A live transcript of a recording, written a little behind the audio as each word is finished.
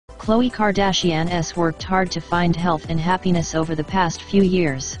Khloe Kardashian's worked hard to find health and happiness over the past few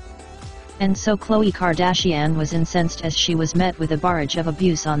years. And so Khloe Kardashian was incensed as she was met with a barrage of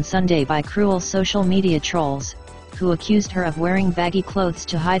abuse on Sunday by cruel social media trolls, who accused her of wearing baggy clothes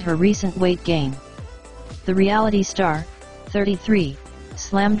to hide her recent weight gain. The reality star, 33,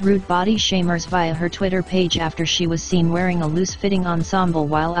 slammed rude body shamers via her Twitter page after she was seen wearing a loose-fitting ensemble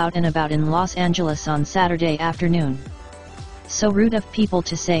while out and about in Los Angeles on Saturday afternoon. "So rude of people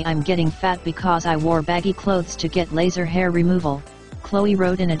to say I'm getting fat because I wore baggy clothes to get laser hair removal," Khloe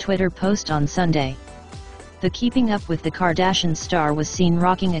wrote in a Twitter post on Sunday. The Keeping Up with the Kardashians star was seen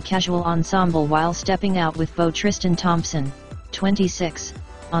rocking a casual ensemble while stepping out with beau Tristan Thompson, 26,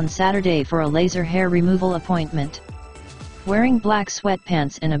 on Saturday for a laser hair removal appointment. Wearing black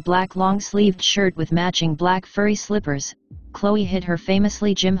sweatpants and a black long-sleeved shirt with matching black furry slippers, Khloe hid her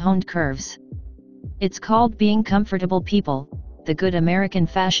famously gym-honed curves. "It's called being comfortable, people," the good American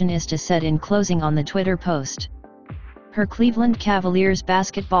fashionista said in closing on the Twitter post. Her Cleveland Cavaliers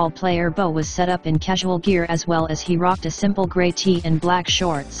basketball player beau was set up in casual gear as well as he rocked a simple gray tee and black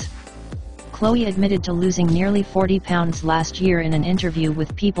shorts. Khloe admitted to losing nearly 40 pounds last year in an interview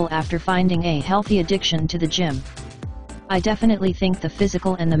with People after finding a healthy addiction to the gym. "I definitely think the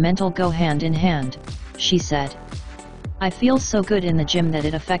physical and the mental go hand in hand," she said. "I feel so good in the gym that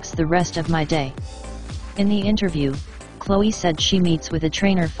it affects the rest of my day." In the interview, Khloe said she meets with a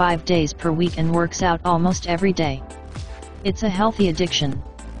trainer 5 days per week and works out almost every day. "It's a healthy addiction.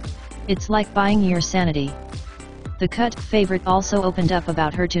 It's like buying your sanity." The cult favorite also opened up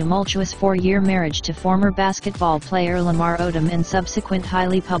about her tumultuous 4-year marriage to former basketball player Lamar Odom and subsequent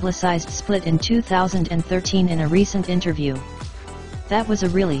highly publicized split in 2013 in a recent interview. "That was a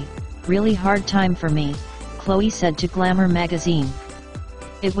really hard time for me," Khloe said to Glamour magazine.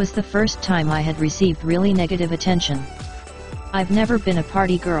 "It was the first time I had received really negative attention. I've never been a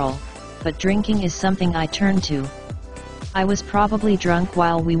party girl, but drinking is something I turn to. I was probably drunk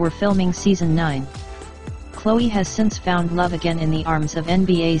while we were filming season 9. Khloe has since found love again in the arms of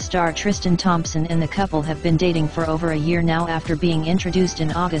NBA star Tristan Thompson, and the couple have been dating for over a year now after being introduced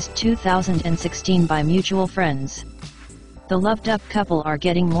in August 2016 by mutual friends. The loved-up couple are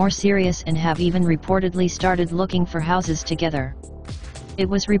getting more serious and have even reportedly started looking for houses together. It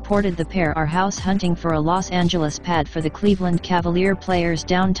was reported the pair are house hunting for a Los Angeles pad for the Cleveland Cavalier players'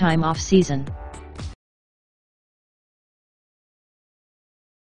 downtime off-season.